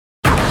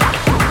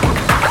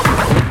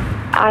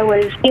I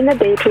was in the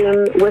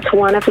bedroom with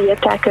one of the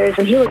attackers,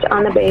 and he was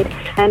on the bed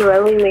and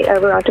rolling me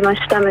over onto my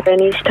stomach, and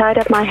he's tied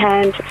up my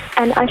hands.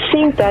 And I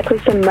think that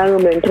was the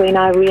moment when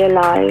I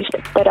realized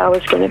that I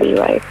was going to be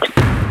raped.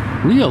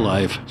 Real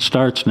Life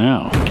starts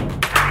now.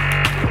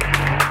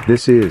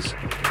 This is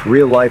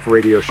Real Life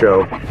Radio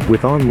Show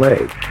with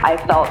Onlay. I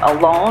felt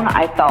alone.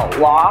 I felt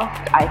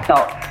lost. I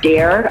felt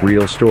scared.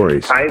 Real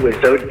stories. I was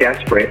so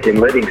desperate in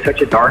living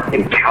such a dark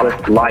and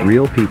callous life.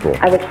 Real people.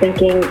 I was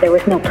thinking there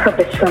was no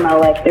purpose for my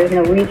life. There was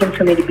no reason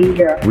for me to be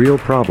here. Real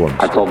problems.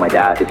 I told my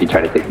dad, if you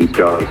try to take these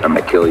drugs, I'm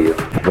going to kill you.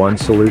 One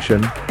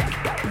solution.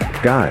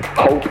 God.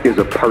 Hope is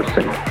a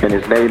person, and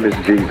his name is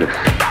Jesus.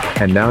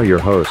 And now your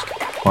host,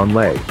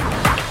 Onlay.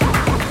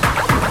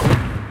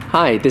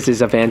 Hi, this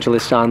is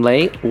Evangelist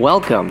Onlay.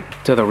 Welcome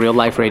to the Real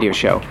Life Radio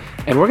Show.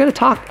 And we're going to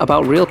talk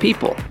about real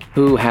people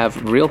who have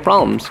real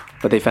problems,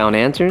 but they found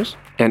answers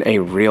and a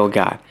real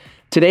God.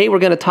 Today, we're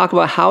going to talk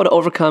about how to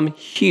overcome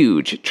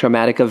huge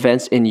traumatic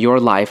events in your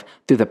life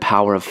through the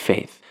power of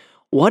faith.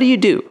 What do you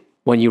do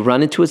when you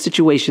run into a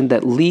situation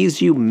that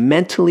leaves you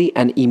mentally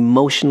and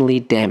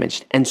emotionally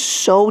damaged and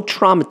so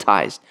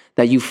traumatized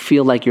that you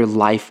feel like your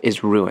life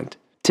is ruined?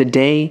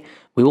 Today,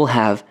 we will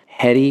have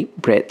Hettie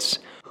Brittz,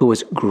 who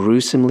was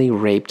gruesomely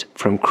raped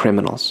from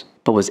criminals,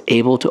 but was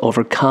able to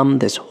overcome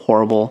this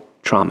horrible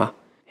trauma.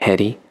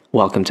 Hettie,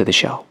 welcome to the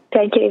show.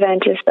 Thank you,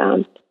 Evangelist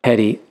Don.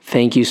 Hettie,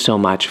 thank you so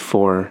much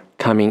for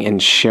coming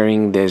and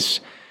sharing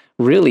this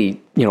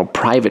really,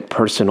 private,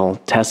 personal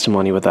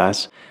testimony with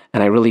us.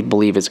 And I really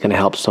believe it's going to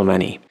help so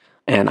many.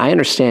 And I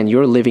understand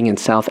you're living in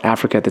South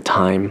Africa at the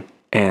time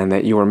and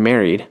that you were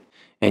married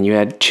and you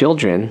had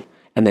children,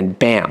 and then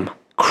bam,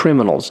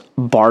 criminals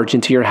barge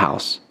into your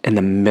house in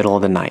the middle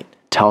of the night.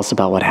 Tell us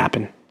about what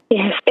happened.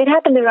 Yes, it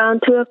happened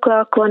around 2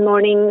 o'clock one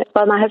morning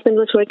while my husband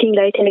was working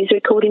late in his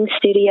recording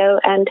studio,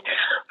 and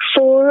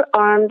 4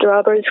 armed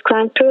robbers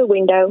climbed through a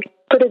window,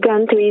 put a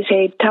gun to his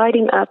head, tied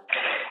him up,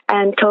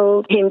 and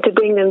told him to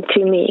bring them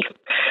to me.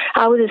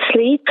 I was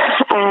asleep,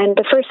 and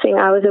the first thing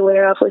I was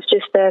aware of was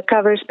just the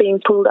covers being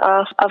pulled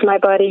off of my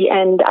body,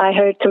 and I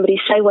heard somebody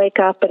say, "Wake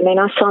up," and then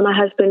I saw my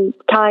husband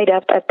tied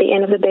up at the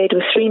end of the bed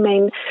with 3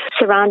 men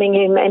surrounding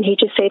him, and he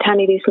just said,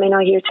 "Honey, these men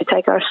are here to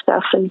take our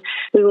stuff, and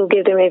we will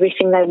give them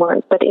everything they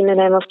want, but in the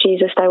name of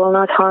Jesus, they will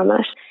not harm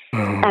us."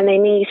 And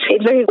then he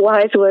said very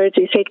wise words.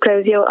 He said,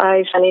 "Close your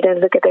eyes, honey, don't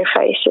look at their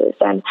faces."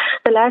 And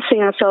the last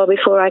thing I saw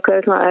before I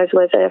closed my eyes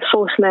was a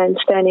 4th man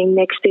standing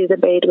next to the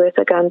bed with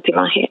a gun to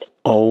my head.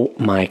 Oh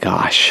my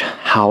gosh,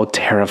 how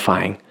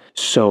terrifying.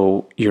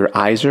 So your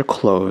eyes are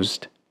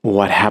closed.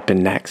 What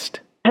happened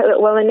next?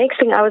 Well, the next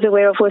thing I was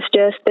aware of was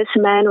just this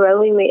man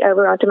rolling me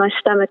over onto my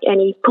stomach,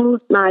 and he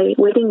pulled my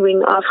wedding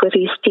ring off with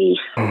his teeth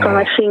from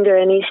my finger,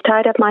 and he's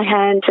tied up my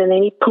hands, and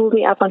then he pulled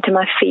me up onto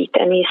my feet,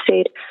 and he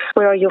said,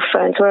 "Where are your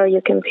phones? Where are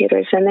your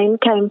computers?" And then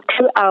came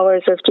 2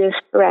 hours of just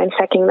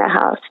ransacking the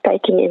house,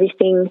 taking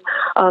everything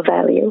of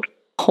value.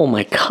 Oh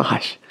my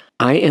gosh.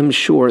 I am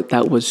sure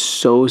that was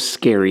so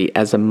scary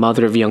as a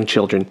mother of young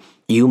children.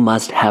 You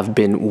must have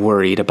been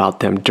worried about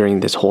them during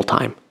this whole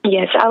time.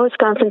 Yes, I was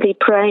constantly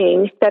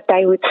praying that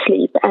they would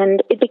sleep,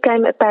 and it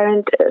became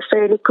apparent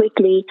fairly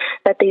quickly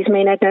that these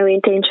men had no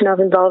intention of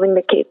involving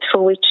the kids,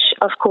 for which,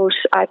 of course,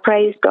 I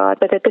praised God,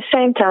 but at the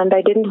same time,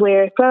 they didn't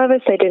wear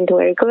clothes, they didn't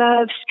wear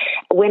gloves.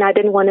 When I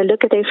didn't want to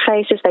look at their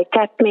faces, they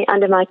tapped me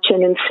under my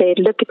chin and said,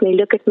 look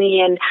at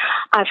me, and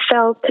I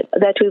felt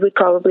that we would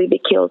probably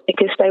be killed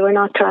because they were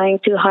not trying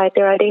to hide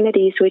their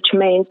identities, which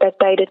meant that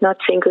they did not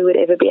think we would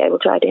ever be able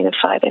to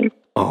identify them.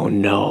 Oh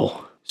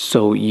no.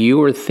 So you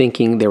were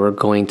thinking they were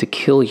going to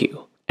kill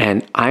you.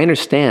 And I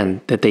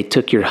understand that they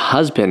took your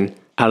husband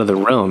out of the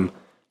room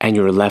and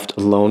you were left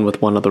alone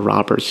with one of the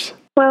robbers.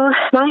 Well,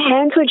 my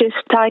hands were just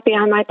tied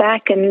behind my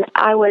back, and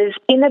I was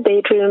in the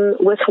bedroom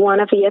with one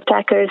of the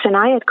attackers, and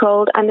I had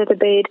crawled under the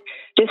bed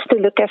just to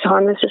look as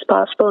harmless as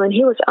possible, and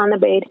he was on the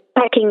bed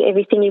packing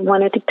everything he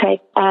wanted to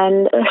take.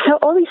 And so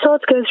all these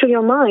thoughts go through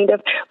your mind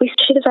of, we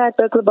should have had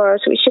burglar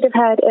bars, we should have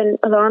had an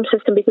alarm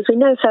system, because we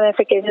know South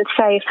Africa isn't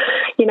safe.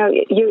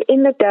 You're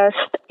in the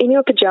dust, in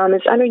your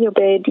pajamas, under your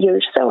bed, you're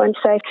so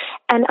unsafe.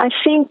 And I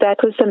think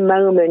that was the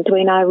moment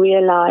when I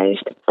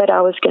realized that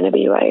I was going to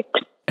be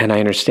raped. And I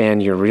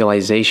understand your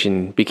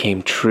realization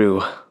became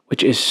true,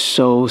 which is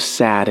so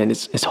sad and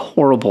it's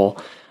horrible.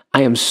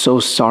 I am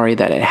so sorry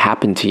that it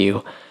happened to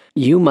you.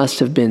 You must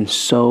have been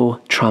so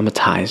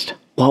traumatized.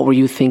 What were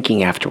you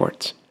thinking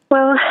afterwards?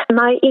 Well,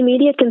 my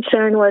immediate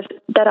concern was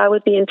that I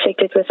would be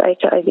infected with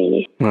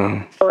HIV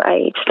or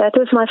AIDS. That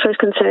was my first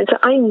concern. So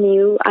I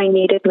knew I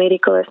needed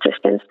medical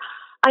assistance.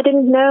 I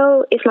didn't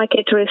know if my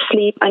kids were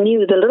asleep. I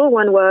knew the little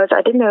one was.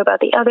 I didn't know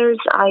about the others.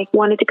 I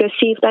wanted to go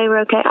see if they were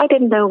okay. I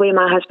didn't know where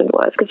my husband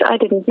was because I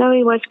didn't know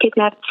he was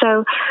kidnapped.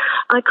 So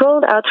I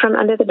crawled out from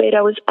under the bed.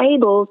 I was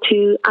able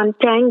to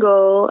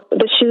untangle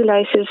the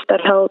shoelaces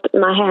that held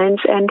my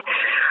hands, and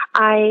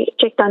I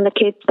checked on the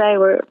kids. They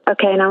were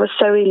okay, and I was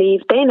so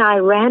relieved. Then I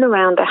ran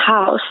around the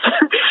house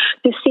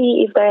to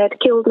see if they had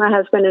killed my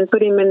husband and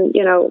put him in,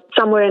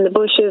 somewhere in the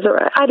bushes,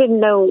 or I didn't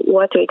know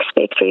what to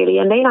expect really.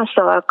 And then I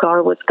saw our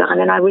car was gone,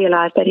 and I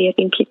realized that he had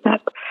been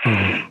kidnapped.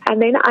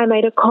 And then I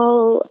made a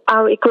call,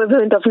 our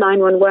equivalent of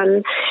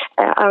 911,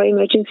 our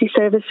emergency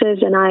services,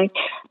 and I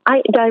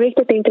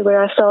directed them to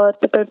where I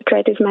thought the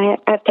perpetrators may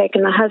have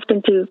taken my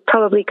husband to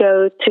probably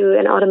go to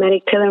an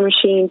automatic teller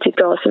machine to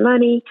draw some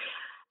money.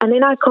 And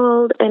then I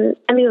called an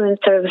ambulance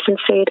service and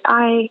said,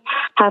 I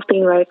have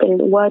been raped,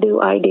 and what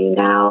do I do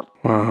now?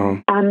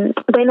 Wow.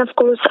 Then, of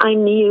course, I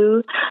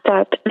knew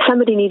that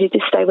somebody needed to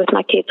stay with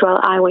my kids while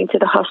I went to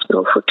the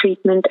hospital for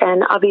treatment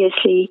and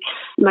obviously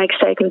make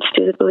statements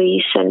to the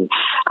police. And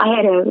I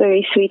had a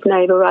very sweet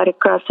neighbor right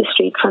across the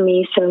street from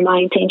me, so my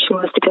intention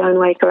was to go and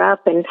wake her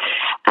up and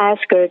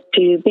ask her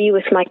to be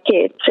with my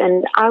kids.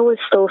 And I was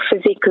still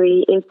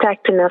physically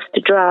intact enough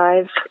to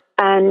drive.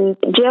 And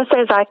just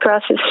as I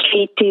crossed the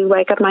street to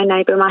wake up my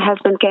neighbor, my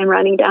husband came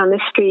running down the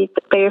street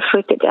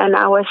barefooted, and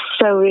I was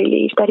so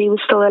relieved that he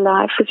was still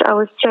alive because I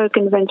was so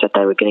convinced that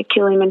they were going to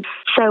kill him, and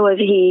so was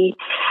he.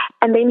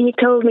 And then he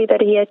told me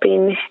that he had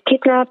been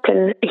kidnapped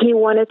and he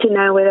wanted to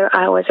know whether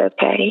I was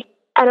okay.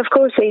 And of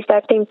course, there's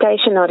that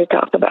temptation not to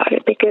talk about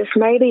it, because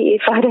maybe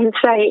if I don't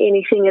say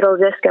anything,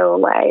 it'll just go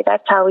away.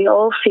 That's how we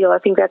all feel. I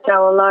think that's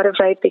how a lot of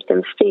rape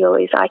victims feel,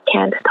 is I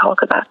can't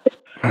talk about it.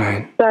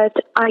 Right. But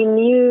I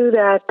knew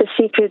that the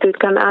secret would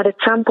come out at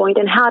some point,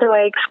 and how do I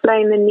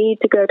explain the need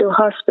to go to a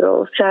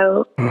hospital?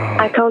 So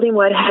I told him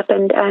what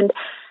happened, and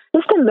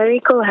just a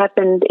miracle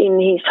happened in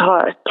his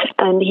heart.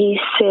 And he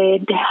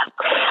said,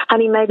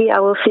 honey, maybe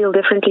I will feel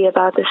differently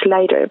about this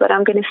later, but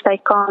I'm going to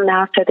stay calm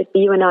now so that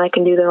you and I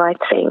can do the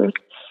right thing.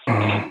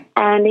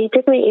 And he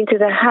took me into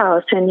the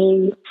house, and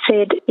he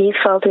said he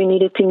felt we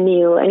needed to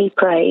kneel, and he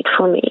prayed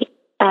for me.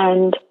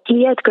 And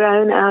he had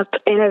grown up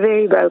in a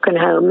very broken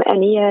home,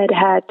 and he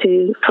had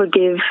to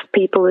forgive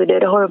people who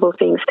did horrible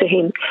things to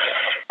him.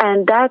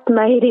 And that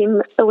made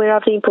him aware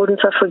of the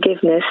importance of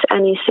forgiveness.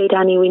 And he said,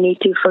 honey, we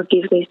need to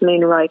forgive these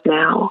men right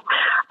now.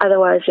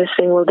 Otherwise, this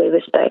thing will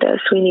devastate us.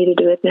 We need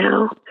to do it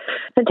now.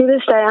 And to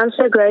this day, I'm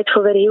so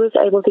grateful that he was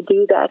able to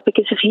do that,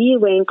 because if he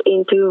went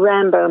into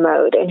Rambo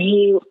mode and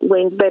he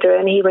went bitter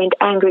and he went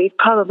angry, it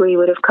probably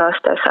would have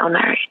cost us our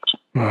marriage.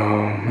 Oh,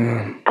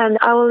 man. And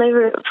I will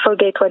never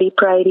forget what he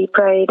prayed. He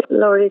prayed,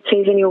 Lord, it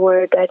says in your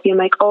word that you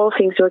make all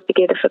things work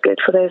together for good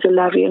for those who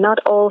love you. Not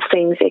all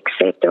things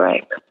except the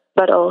rape,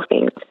 but all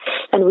things.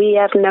 And we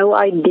have no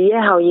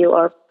idea how you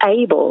are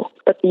able,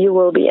 but you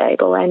will be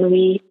able. And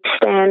we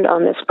stand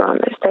on this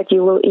promise that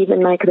you will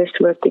even make this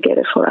work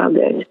together for our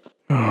good.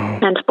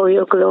 And for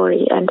your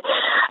glory. And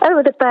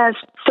over the past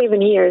 7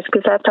 years,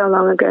 because that's how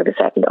long ago this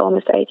happened,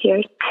 almost 8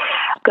 years,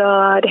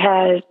 God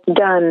has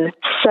done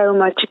so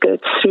much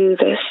good through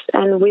this,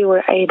 and we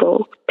were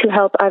able to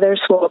help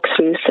others walk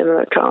through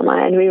similar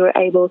trauma, and we were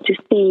able to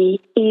see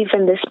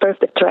even this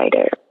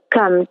perpetrator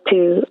come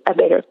to a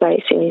better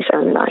place in his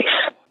own life.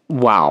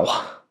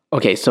 Wow.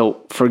 Okay,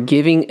 so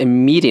forgiving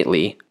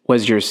immediately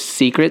was your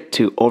secret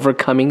to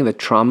overcoming the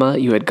trauma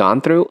you had gone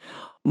through.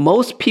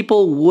 Most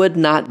people would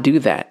not do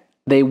that.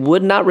 They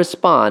would not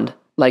respond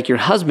like your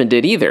husband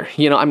did either.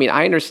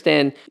 I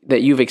understand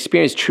that you've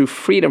experienced true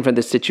freedom from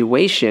this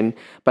situation,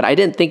 but I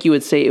didn't think you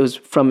would say it was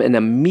from an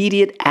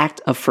immediate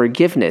act of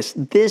forgiveness.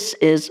 This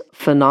is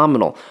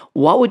phenomenal.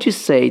 What would you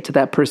say to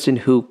that person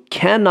who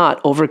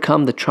cannot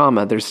overcome the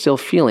trauma they're still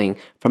feeling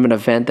from an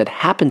event that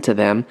happened to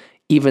them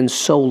even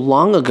so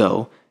long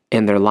ago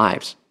in their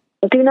lives?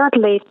 Do not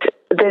let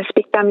this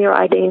become your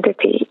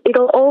identity.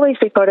 It'll always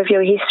be part of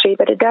your history,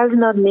 but it does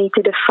not need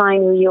to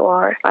define who you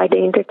are,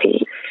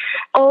 identity.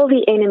 All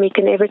the enemy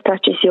can ever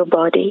touch is your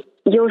body.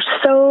 Your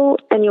soul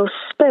and your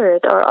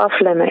spirit are off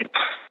limits,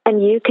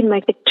 and you can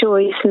make the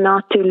choice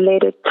not to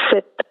let it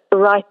sit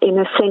right in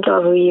the center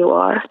of who you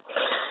are.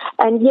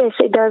 And yes,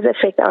 it does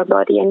affect our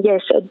body, and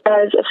yes, it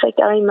does affect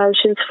our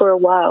emotions for a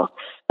while.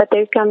 But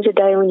there comes a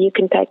day when you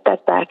can take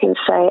that back and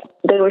say,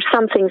 there were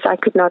some things I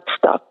could not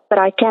stop, but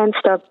I can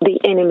stop the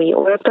enemy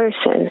or a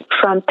person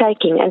from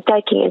taking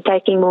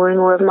more and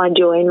more of my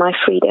joy and my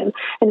freedom.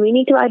 And we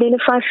need to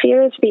identify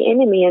fear as the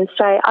enemy and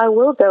say, I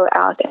will go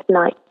out at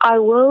night. I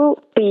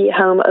will be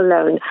home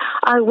alone.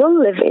 I will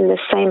live in the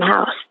same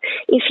house.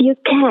 If you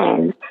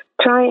can,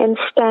 try and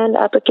stand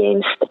up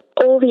against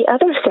all the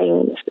other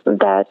things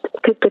that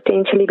could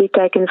potentially be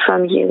taken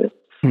from you,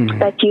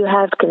 that you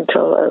have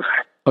control over.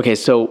 Okay,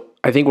 so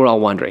I think we're all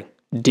wondering,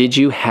 did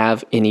you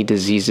have any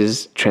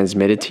diseases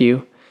transmitted to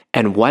you?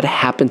 And what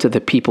happened to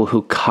the people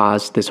who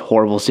caused this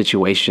horrible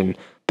situation,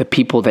 the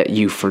people that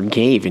you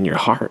forgave in your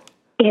heart?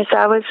 Yes,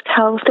 I was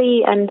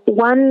healthy, and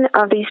one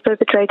of these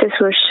perpetrators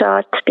was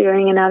shot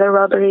during another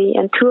robbery,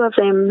 and 2 of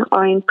them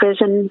are in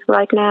prison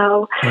right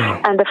now,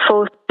 and the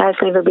 4th has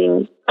never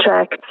been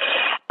tracked.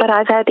 But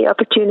I've had the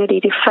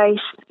opportunity to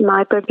face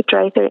my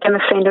perpetrator in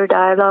offender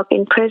dialogue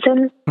in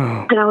prison,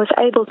 and I was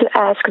able to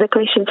ask the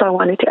questions I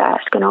wanted to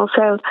ask, and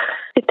also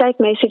to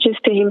take messages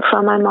to him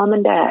from my mom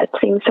and dad,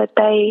 things that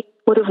they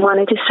would have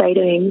wanted to say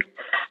to him.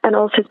 and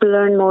also to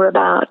learn more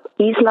about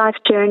his life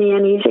journey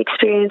and his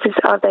experiences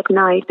of that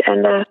night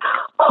and the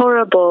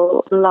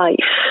horrible life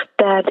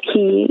that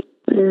he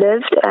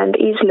lived and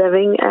is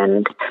living,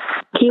 and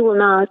he will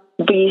not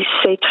be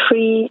set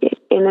free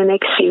in the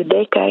next few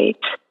decades.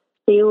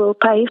 He will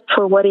pay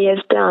for what he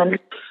has done.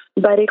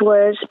 But it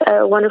was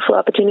a wonderful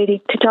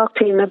opportunity to talk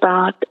to him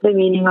about the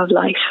meaning of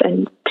life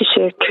and to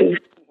share truth.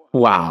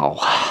 Wow,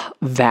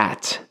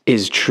 that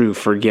is true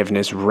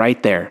forgiveness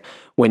right there.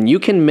 When you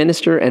can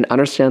minister and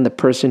understand the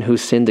person who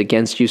sinned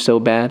against you so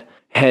bad,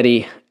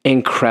 Hettie,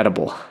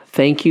 incredible.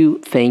 Thank you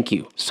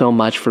so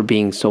much for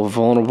being so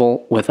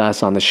vulnerable with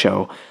us on the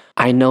show.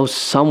 I know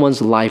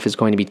someone's life is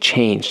going to be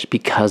changed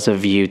because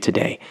of you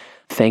today.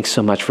 Thanks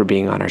so much for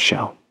being on our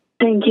show.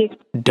 Thank you.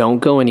 Don't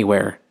go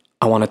anywhere.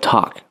 I want to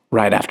talk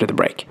right after the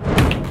break.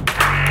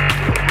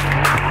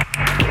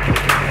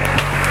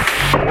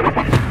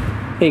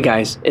 Hey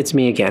guys, it's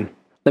me again.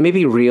 Let me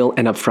be real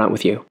and upfront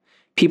with you.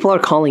 People are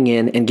calling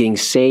in and getting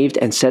saved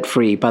and set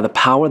free by the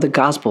power of the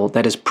gospel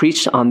that is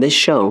preached on this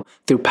show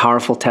through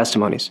powerful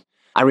testimonies.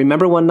 I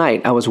remember one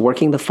night I was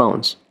working the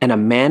phones and a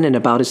man in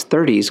about his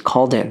 30s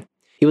called in.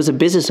 He was a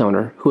business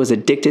owner who was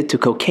addicted to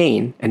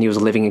cocaine and he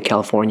was living in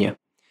California.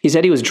 He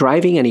said he was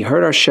driving and he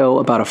heard our show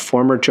about a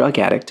former drug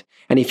addict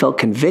and he felt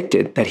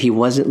convicted that he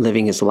wasn't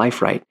living his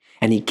life right,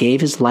 and he gave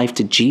his life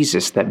to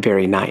Jesus that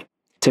very night.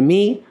 To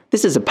me,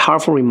 this is a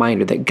powerful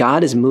reminder that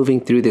God is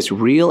moving through this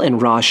real and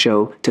raw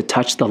show to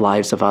touch the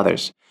lives of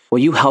others. Will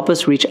you help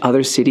us reach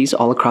other cities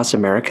all across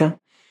America?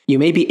 You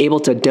may be able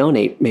to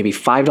donate maybe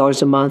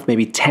 $5 a month,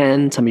 maybe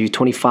 $10, some of you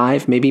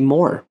 $25, maybe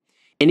more.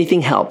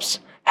 Anything helps.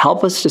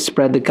 Help us to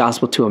spread the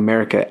gospel to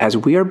America as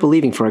we are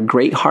believing for a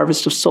great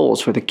harvest of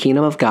souls for the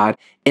kingdom of God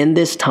in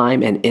this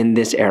time and in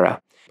this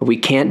era. But we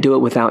can't do it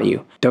without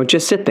you. Don't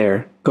just sit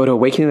there. Go to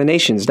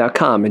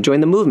awakeningthenations.com and join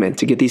the movement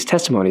to get these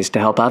testimonies to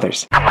help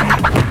others.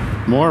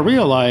 More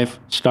Real Life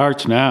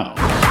starts now.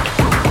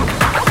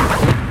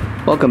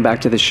 Welcome back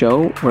to the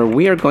show where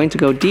we are going to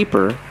go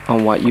deeper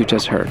on what you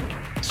just heard.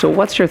 So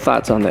what's your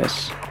thoughts on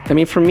this? I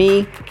mean, for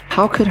me,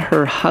 how could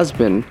her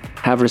husband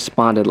have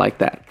responded like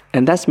that?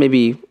 And that's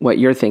maybe what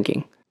you're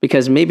thinking.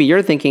 Because maybe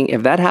you're thinking,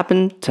 if that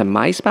happened to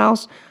my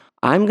spouse,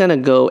 I'm going to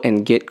go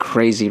and get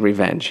crazy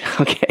revenge.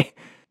 Okay.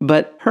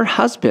 But her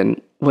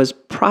husband was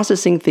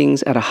processing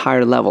things at a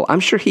higher level. I'm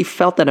sure he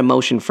felt that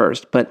emotion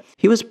first, but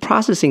he was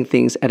processing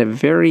things at a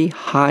very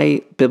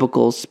high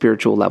biblical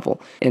spiritual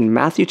level. In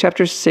Matthew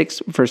chapter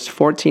 6, verse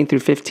 14 through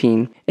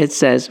 15, it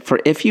says, "For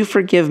if you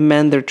forgive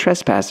men their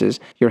trespasses,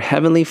 your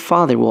heavenly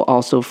Father will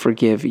also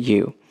forgive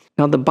you."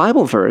 Now, the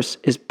Bible verse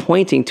is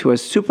pointing to a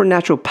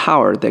supernatural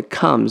power that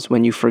comes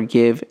when you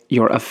forgive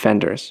your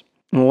offenders.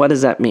 And what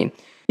does that mean?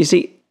 You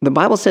see, the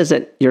Bible says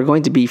that you're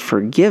going to be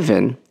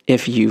forgiven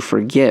if you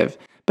forgive.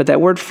 But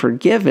that word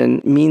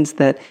forgiven means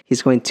that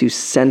he's going to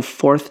send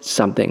forth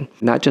something,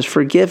 not just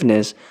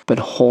forgiveness, but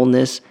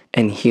wholeness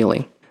and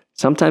healing.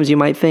 Sometimes you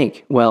might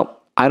think, well,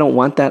 I don't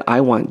want that.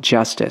 I want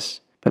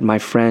justice. But my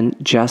friend,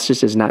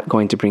 justice is not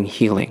going to bring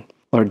healing.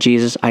 Lord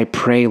Jesus, I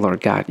pray,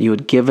 Lord God, you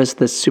would give us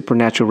the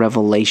supernatural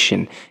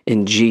revelation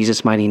in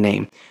Jesus' mighty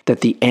name,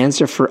 that the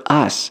answer for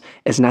us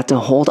is not to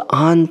hold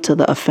on to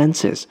the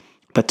offenses,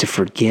 but to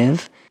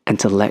forgive and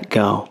to let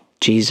go.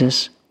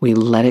 Jesus, we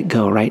let it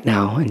go right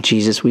now. And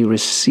Jesus, we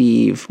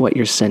receive what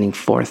you're sending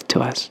forth to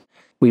us.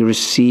 We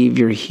receive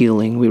your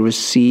healing. We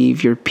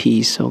receive your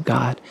peace, oh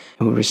God,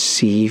 and we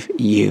receive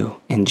you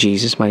in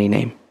Jesus' mighty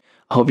name.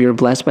 I hope you're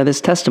blessed by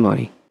this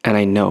testimony, and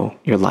I know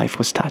your life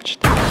was touched.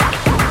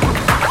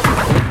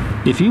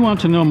 If you want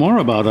to know more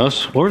about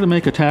us or to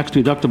make a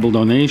tax-deductible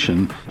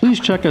donation, please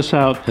check us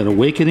out at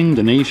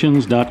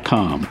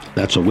awakeningthenations.com.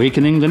 That's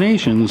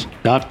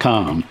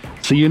awakeningthenations.com.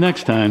 See you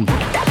next time.